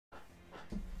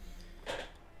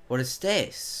What is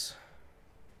this?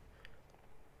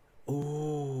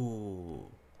 Ooh.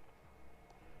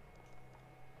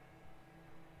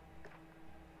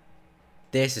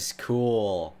 This is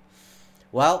cool.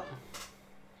 Well,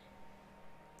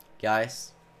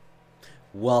 guys,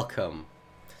 welcome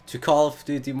to Call of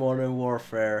Duty Modern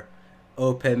Warfare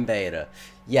Open Beta.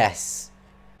 Yes.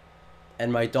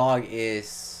 And my dog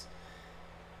is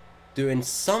doing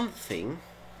something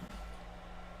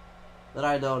that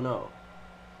I don't know.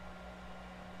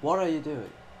 What are you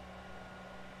doing?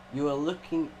 You are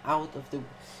looking out of the...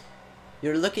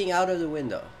 You're looking out of the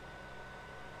window.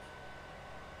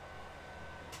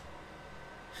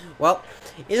 Well,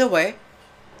 either way,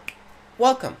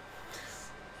 welcome.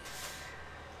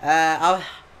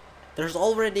 There's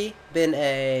already been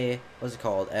a... What's it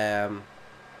called?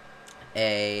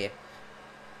 A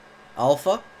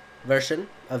alpha version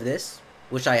of this,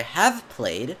 which I have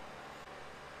played.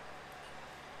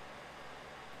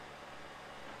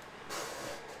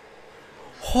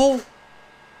 Oh!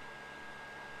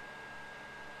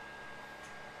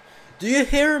 Do you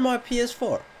hear my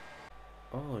PS4?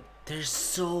 Oh, there's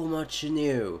so much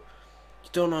new. You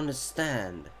don't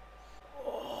understand.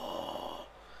 Oh,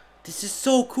 this is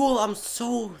so cool. I'm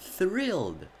so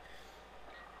thrilled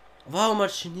of how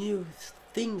much new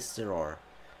things there are.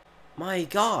 My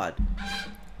God,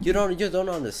 you don't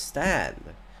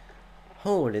understand.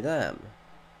 Holy damn.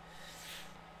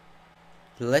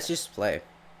 Let's just play.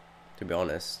 To be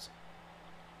honest,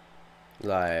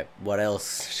 like, what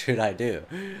else should I do?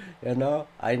 You know,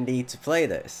 I need to play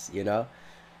this. You know,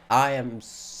 I am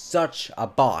such a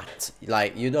bot.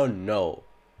 Like, you don't know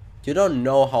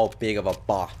how big of a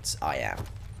bot I am.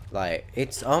 Like,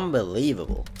 it's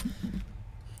unbelievable,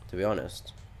 to be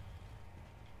honest.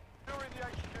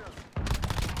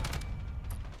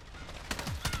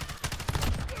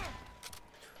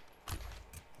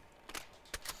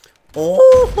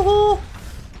 Oh,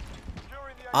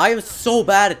 I am so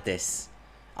bad at this.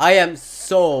 I am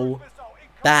so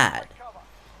bad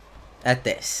at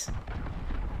this.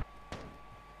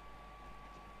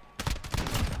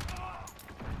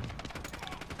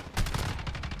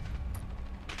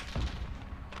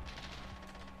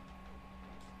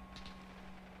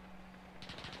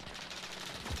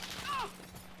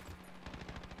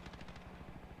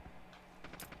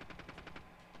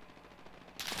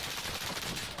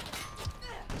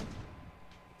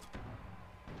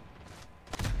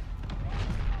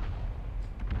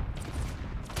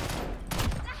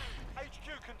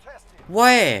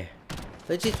 Where?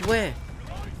 Legit where?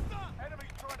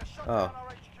 Oh.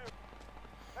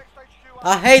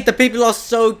 I hate that people are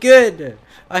so good.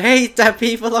 I hate that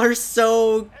people are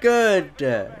so good.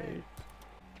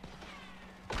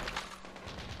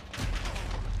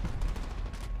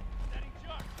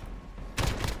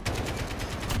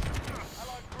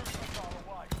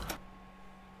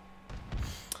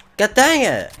 God dang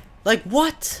it. Like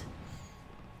what?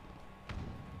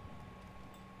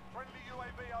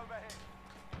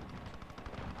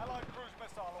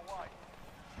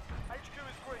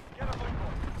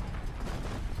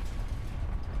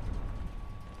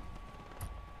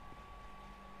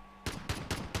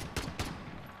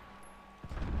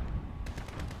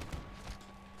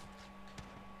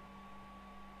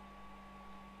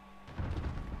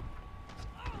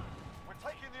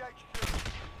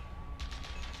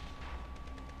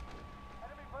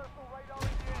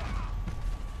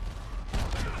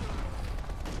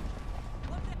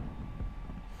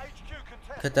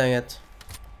 God dang it.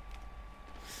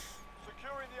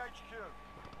 Securing the HQ.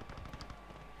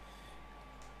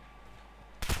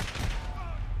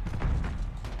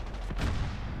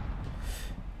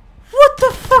 What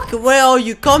the fuck? Where are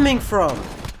you coming from?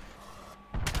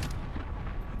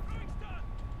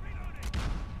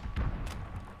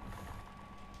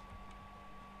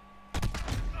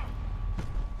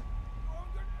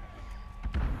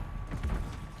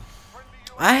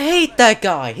 I hate that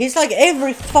guy. He's like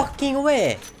every fucking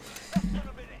way.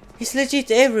 He's legit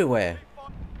everywhere.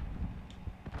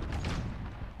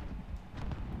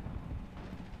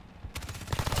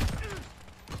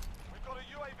 We've got a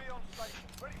UAV on station,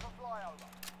 ready for flyover.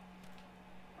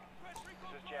 This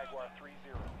is Jaguar 3-0.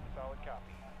 Solid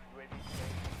copy. UAV engaged.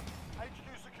 HQ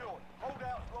secured. Hold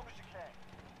out as long as you can.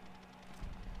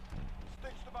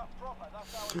 Stitched them up proper.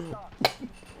 That's how it's done.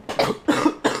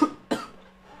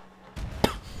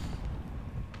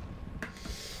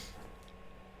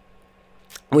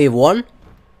 We've won?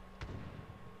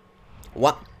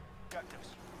 What?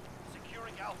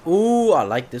 Ooh, I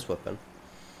like this weapon.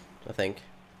 I think.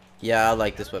 Yeah, I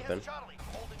like this weapon.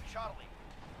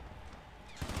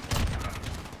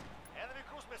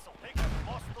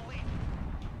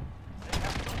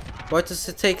 Why does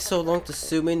it take so long to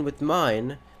zoom in with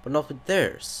mine, but not with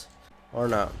theirs? Or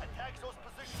not? Attack those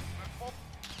positions. Bob,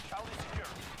 Charlie secure.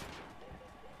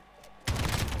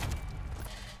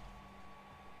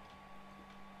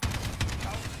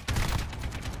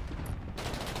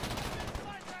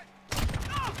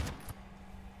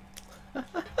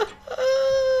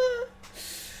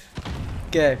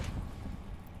 Okay.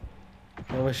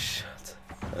 I was shot.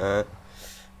 Enemy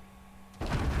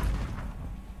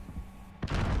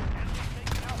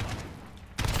taking Alpha.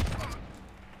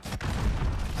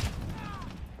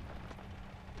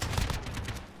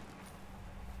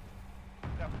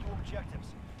 We have 2 objectives.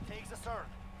 Take the CERN.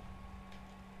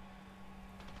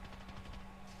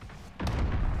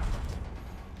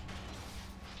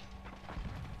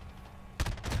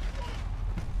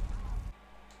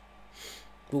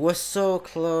 We were so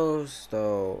close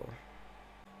though.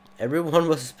 Everyone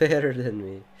was better than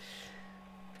me.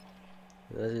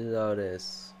 That is how it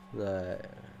is. Like,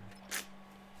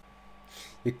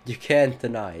 you can't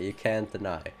deny. You can't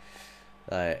deny.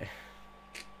 Like.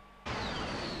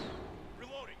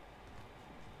 Reloading.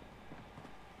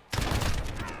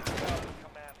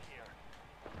 Command here.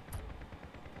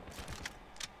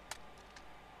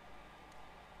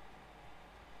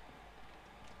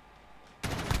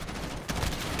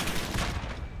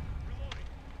 Reloading.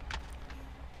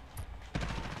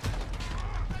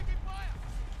 Taking fire.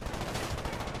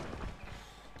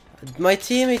 My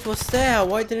teammate was there.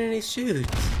 Why didn't he shoot?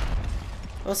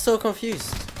 I was so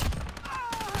confused.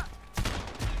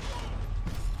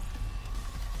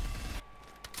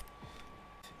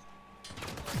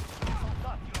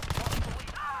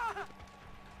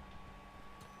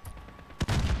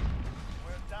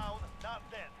 We're down, not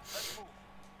dead. Let's move.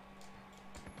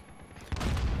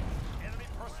 Enemy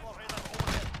personal radar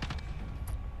overhead.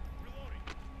 Reloading.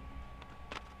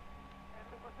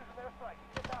 Enemy precision airstrike.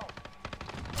 Get down.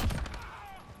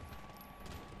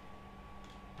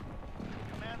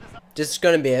 Command is up. This is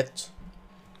gonna be it.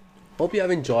 Hope you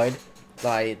have enjoyed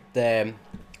like the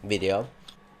video.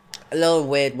 A little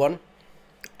weird one.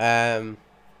 But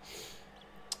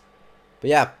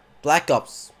yeah, Black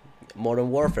Ops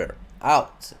Modern Warfare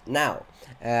out now.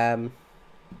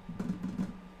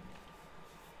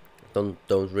 Don't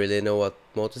really know what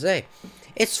more to say.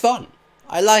 It's fun.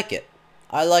 I like it.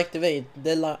 I like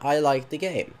I like the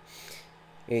game.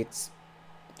 It's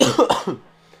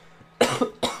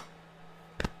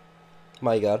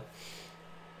my god.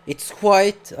 It's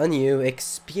quite a new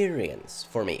experience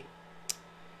for me,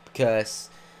 because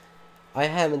I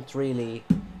haven't really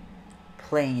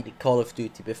played Call of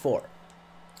Duty before.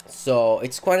 So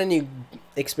it's quite a new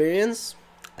experience,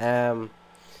 but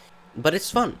it's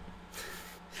fun.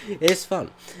 It's fun,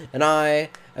 and I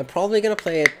am probably gonna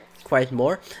play it quite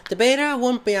more. The beta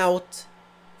won't be out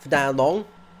for that long.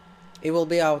 It will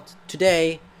be out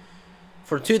today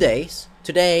for 2 days,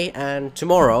 today and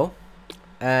tomorrow.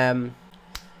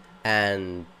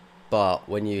 But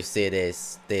when you see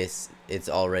this it's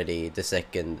already the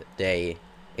 2nd day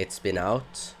it's been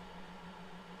out.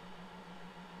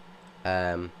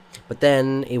 But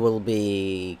then it will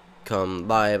come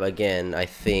live again, I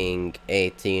think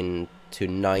 18 to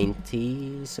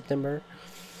 90 September.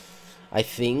 I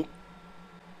think.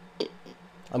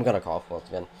 I'm gonna cough once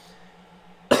again.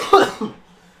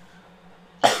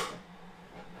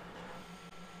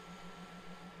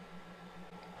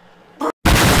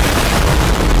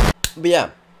 But yeah,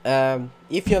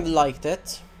 if you have liked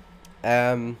it,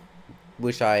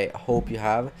 which I hope you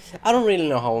have, I don't really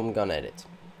know how I'm gonna edit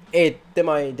it.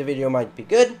 The video might be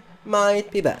good,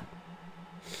 might be bad.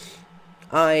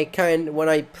 When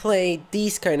I play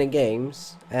these kind of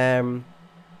games,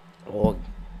 or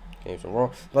games are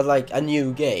wrong, but like a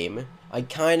new game, I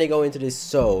kind of go into this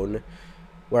zone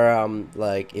where I'm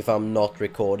like, if I'm not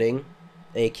recording,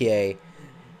 aka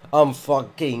I'm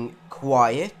fucking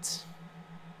quiet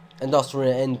and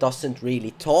doesn't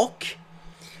really talk.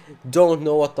 Don't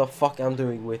know what the fuck I'm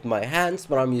doing with my hands,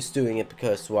 but I'm just doing it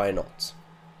because why not?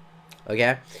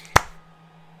 Okay?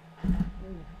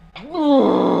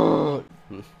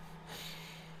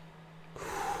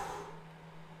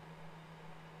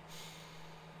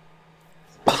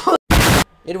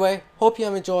 Anyway, hope you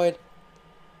have enjoyed.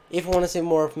 If you want to see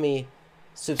more of me,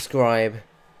 subscribe.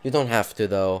 You don't have to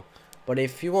though, but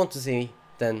if you want to see,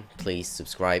 then please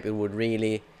subscribe. It would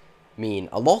really mean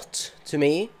a lot to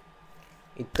me.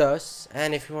 It does.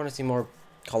 And if you want to see more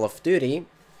Call of Duty,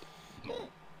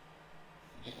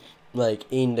 like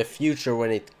in the future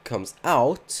when it comes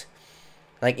out,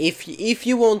 like if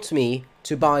you want me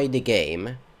to buy the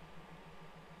game,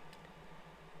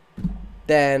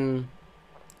 then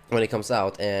when it comes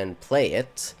out and play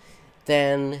it,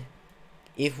 then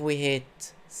if we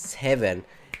hit 7,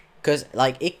 because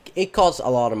like it costs a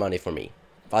lot of money for me.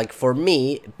 Like for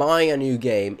me, buying a new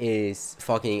game is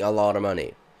fucking a lot of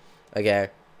money. Okay.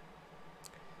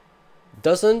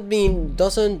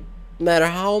 Doesn't matter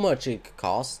how much it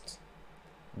costs.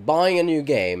 Buying a new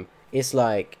game is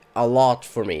like a lot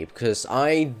for me because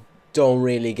I don't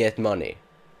really get money.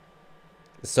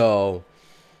 So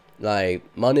like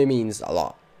money means a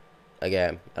lot.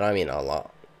 Okay, and I mean a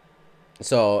lot.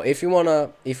 So if you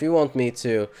want me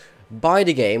to buy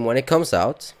the game when it comes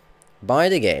out, buy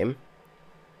the game,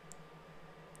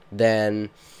 then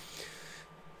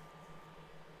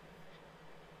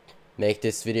make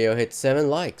this video hit 7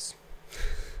 likes.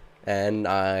 and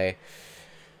I'm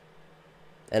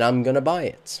gonna buy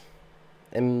it.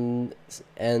 And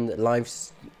not live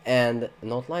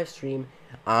stream.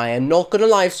 I am not gonna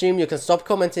live stream. You can stop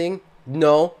commenting.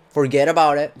 No, forget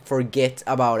about it. Forget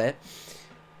about it.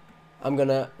 I'm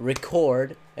gonna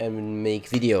record and make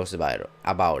videos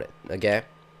about it. Okay.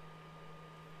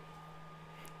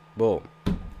 Boom.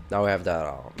 Now we have that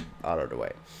out of the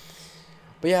way.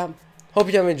 But yeah,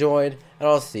 hope you have enjoyed, and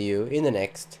I'll see you in the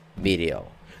next video.